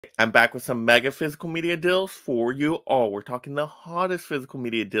I'm back with some mega physical media deals for you all. We're talking the hottest physical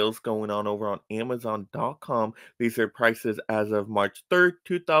media deals going on over on Amazon.com. These are prices as of March 3rd,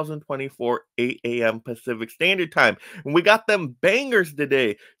 2024, 8 a.m. Pacific Standard Time. And we got them bangers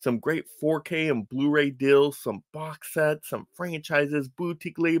today. Some great 4K and Blu-ray deals, some box sets, some franchises,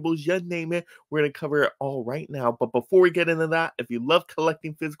 boutique labels, you name it. We're going to cover it all right now. But before we get into that, if you love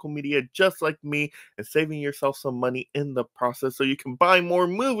collecting physical media just like me and saving yourself some money in the process so you can buy more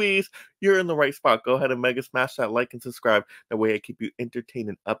movies, you're in the right spot. Go ahead and mega smash that like and subscribe. That way I keep you entertained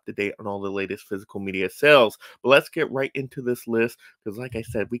and up to date on all the latest physical media sales. But let's get right into this list because like I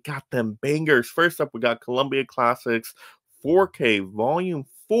said, we got them bangers. First up, we got Columbia Classics 4K Volume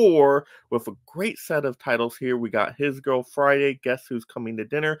 4 with a great set of titles here. We got His Girl Friday, Guess Who's Coming to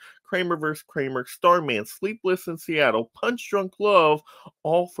Dinner, Kramer vs. Kramer, Starman, Sleepless in Seattle, Punch Drunk Love,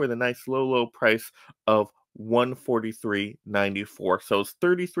 all for the nice low price of $143.94. So it's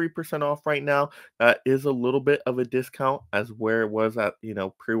 33% off right now. That is a little bit of a discount as where it was at,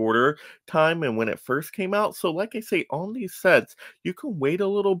 pre-order time and when it first came out. So like I say, on these sets, you can wait a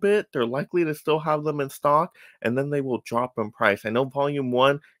little bit. They're likely to still have them in stock and then they will drop in price. I know volume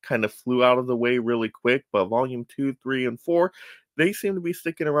 1 kind of flew out of the way really quick, but volume 2, 3, and 4, they seem to be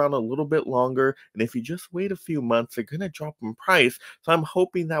sticking around a little bit longer. And if you just wait a few months, they're going to drop in price. So I'm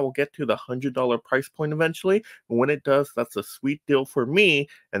hoping that will get to the $100 price point eventually. And when it does, that's a sweet deal for me.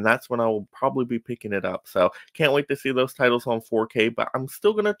 And that's when I will probably be picking it up. So can't wait to see those titles on 4K, but I'm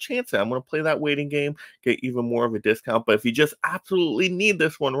still going to chance it. I'm going to play that waiting game, get even more of a discount. But if you just absolutely need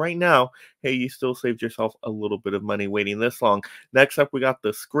this one right now, hey, you still saved yourself a little bit of money waiting this long. Next up, we got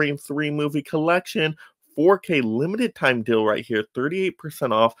the Scream 3 movie collection. 4K limited time deal right here,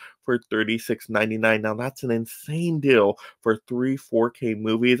 38% off for $36.99. Now that's an insane deal for 3 4K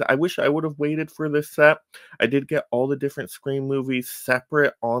movies. I wish I would have waited for this set. I did get all the different Scream movies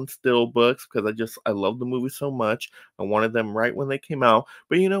separate on Steelbooks because I love the movie so much. I wanted them right when they came out.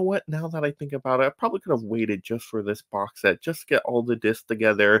 But you know what? Now that I think about it, I probably could have waited just for this box set, just to get all the discs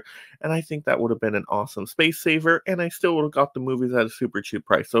together. And I think that would have been an awesome space saver. And I still would have got the movies at a super cheap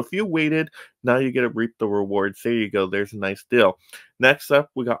price. So if you waited, now you get to reap the rewards. There you go. There's a nice deal. Next up,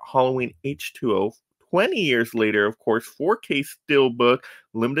 we got Halloween H2O. 20 years later, of course, 4K Steelbook,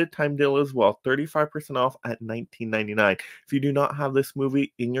 limited time deal as well, 35% off at $19.99. If you do not have this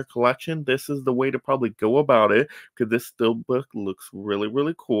movie in your collection, this is the way to probably go about it because this Steelbook looks really,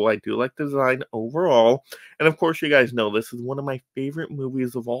 really cool. I do like the design overall. And of course, you guys know this is one of my favorite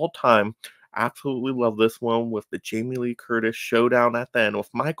movies of all time. Absolutely love this one with the Jamie Lee Curtis showdown at the end with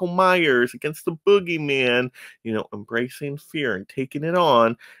Michael Myers against the boogeyman, embracing fear and taking it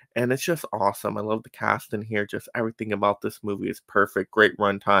on. And it's just awesome. I love the cast in here. Just everything about this movie is perfect. Great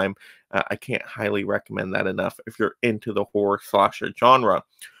runtime. I can't highly recommend that enough if you're into the horror slasher genre.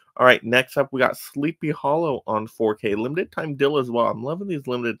 All right, next up, we got Sleepy Hollow on 4K. Limited time deal as well. I'm loving these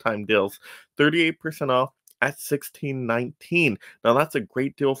limited time deals. 38% off at $16.19. Now, that's a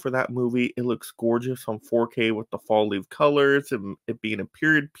great deal for that movie. It looks gorgeous on 4K with the fall leaf colors and it being a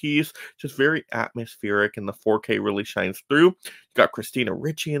period piece. Just very atmospheric, and the 4K really shines through. You got Christina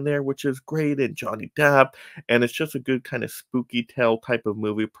Ricci in there, which is great, and Johnny Depp. And it's just a good kind of spooky tale type of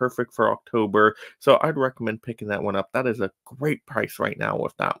movie, perfect for October. So I'd recommend picking that one up. That is a great price right now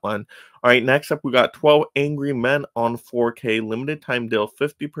with that one. All right, next up, we got 12 Angry Men on 4K, limited time deal,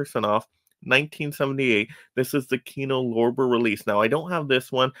 50% off. 1978. This is the Kino Lorber release. Now, I don't have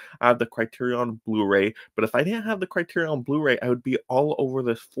this one. I have the Criterion Blu-ray, but if I didn't have the Criterion Blu-ray, I would be all over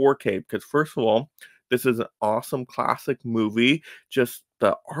this 4K because first of all, this is an awesome classic movie. Just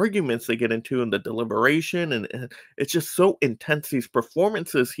the arguments they get into and the deliberation, and it's just so intense. These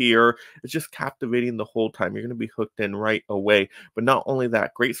performances here, it's just captivating the whole time. You're going to be hooked in right away. But not only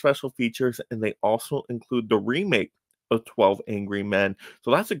that, great special features, and they also include the remake of 12 Angry Men.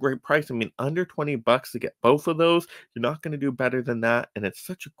 So that's a great price. I mean, under 20 bucks to get both of those. You're not going to do better than that. And it's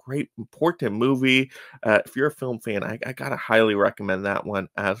such a great, important movie. If you're a film fan, I got to highly recommend that one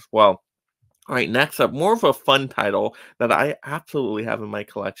as well. All right, next up, more of a fun title that I absolutely have in my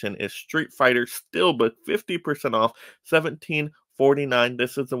collection is Street Fighter Steelbook, 50% off, 17.49.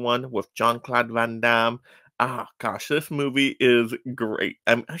 This is the one with Jean-Claude Van Damme. Ah, gosh, this movie is great.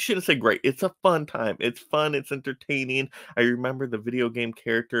 I shouldn't say great. It's a fun time. It's fun. It's entertaining. I remember the video game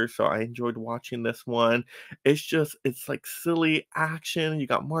characters, so I enjoyed watching this one. It's like silly action. You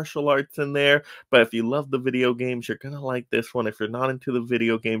got martial arts in there. But if you love the video games, you're going to like this one. If you're not into the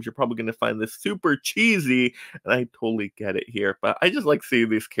video games, you're probably going to find this super cheesy, and I totally get it here. But I just like seeing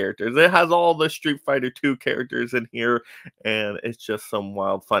these characters. It has all the Street Fighter 2 characters in here, and it's just some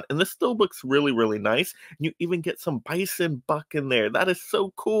wild fun. And this still looks really, really nice. And you you even get some bison buck in there. That is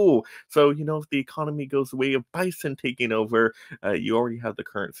so cool. So, if the economy goes the way of bison taking over, you already have the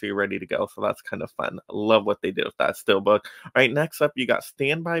currency ready to go. So that's kind of fun. I love what they did with that steelbook. All right, next up, you got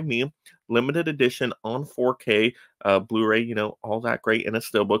Stand By Me, limited edition on 4K, Blu-ray, all that great in a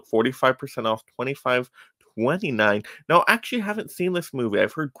steelbook, 45% off, 25.29. Now, I actually haven't seen this movie.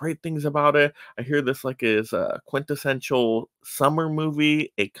 I've heard great things about it. I hear this like is a quintessential summer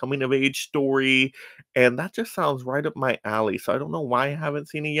movie, a coming of age story, and that just sounds right up my alley. So I don't know why I haven't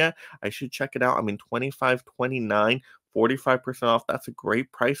seen it yet. I should check it out. I mean, 25.29, 45% off. That's a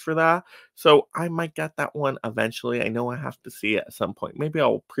great price for that. So I might get that one eventually. I know I have to see it at some point. Maybe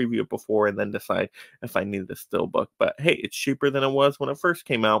I'll preview it before and then decide if I need the steelbook. But hey, it's cheaper than it was when it first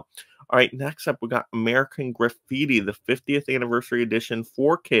came out. All right, next up we got American Graffiti, the 50th anniversary edition,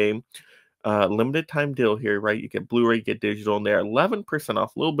 4K. Limited time deal here, right? You get Blu-ray, you get digital in there, 11%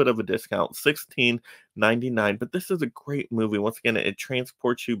 off, a little bit of a discount, 16.99. But this is a great movie. Once again, it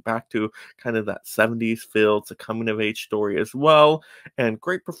transports you back to kind of that 70s feel. It's a coming of age story as well, and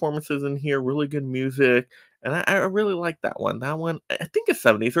great performances in here, really good music. And I really like that one. That one, I think it's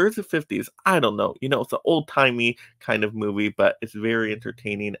 70s or is it 50s? I don't know. It's an old timey kind of movie, but it's very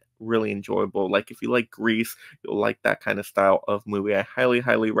entertaining, really enjoyable. Like if you like Grease, you'll like that kind of style of movie. I highly,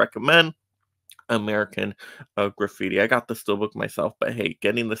 highly recommend American Graffiti. I got the steelbook myself, but hey,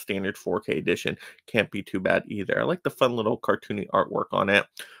 getting the standard 4K edition can't be too bad either. I like the fun little cartoony artwork on it.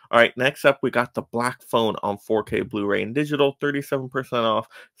 All right, next up, we got the Black Phone on 4K Blu-ray and digital, 37% off,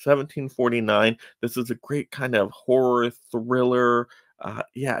 17.49. This is a great kind of horror thriller.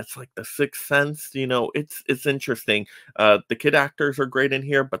 Yeah, it's like The Sixth Sense. It's interesting. The kid actors are great in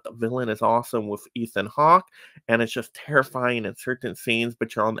here, but the villain is awesome with Ethan Hawke, and it's just terrifying in certain scenes,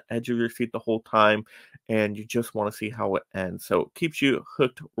 but you're on the edge of your seat the whole time, and you just want to see how it ends. So it keeps you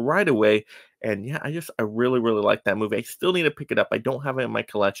hooked right away. And yeah, I really, really like that movie. I still need to pick it up. I don't have it in my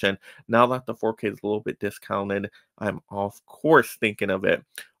collection. Now that the 4K is a little bit discounted, I'm of course thinking of it.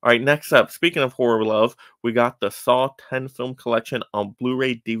 All right, next up, speaking of horror love, we got the Saw 10 film collection on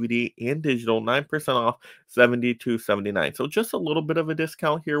Blu-ray, DVD, and digital, 9% off, 72.79. So just a little bit of a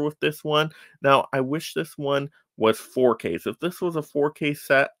discount here with this one. Now, I wish this one was 4K. So if this was a 4K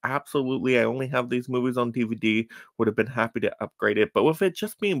set, absolutely. I only have these movies on DVD, would have been happy to upgrade it. But with it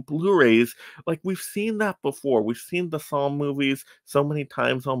just being Blu-rays, like we've seen that before. We've seen the Saw movies so many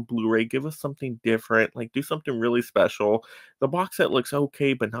times on Blu-ray. Give us something different, like do something really special. The box set looks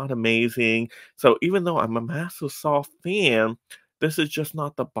okay, but not amazing. So even though I'm a massive Saw fan, this is just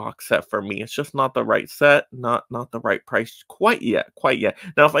not the box set for me. It's just not the right set, not the right price quite yet, quite yet.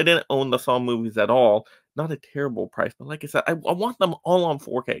 Now, if I didn't own the Saw movies at all, not a terrible price, but like I said, I want them all on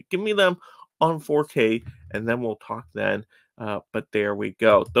 4K. Give me them on 4K, and then we'll talk then. But there we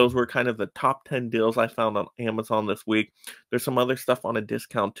go. Those were kind of the top 10 deals I found on Amazon this week. There's some other stuff on a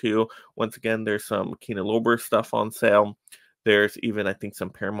discount too. Once again, there's some Kino Lorber stuff on sale. There's even, I think,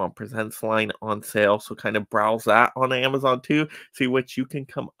 some Paramount Presents line on sale. So kind of browse that on Amazon too. See what you can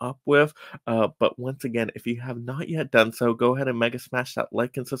come up with. But once again, if you have not yet done so, go ahead and mega smash that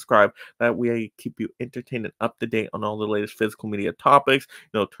like and subscribe. That way I keep you entertained and up to date on all the latest physical media topics.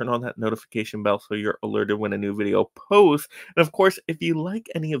 Turn on that notification bell so you're alerted when a new video posts. And of course, if you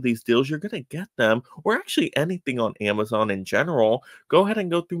like any of these deals, you're going to get them, or actually anything on Amazon in general. Go ahead and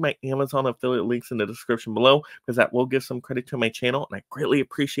go through my Amazon affiliate links in the description below, because that will give some credit to my channel, and I greatly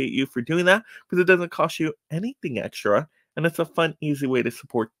appreciate you for doing that, because it doesn't cost you anything extra, and it's a fun, easy way to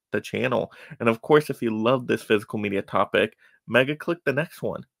support the channel. And of course, if you love this physical media topic, mega click the next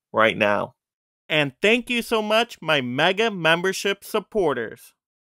one right now. And thank you so much, my mega membership supporters.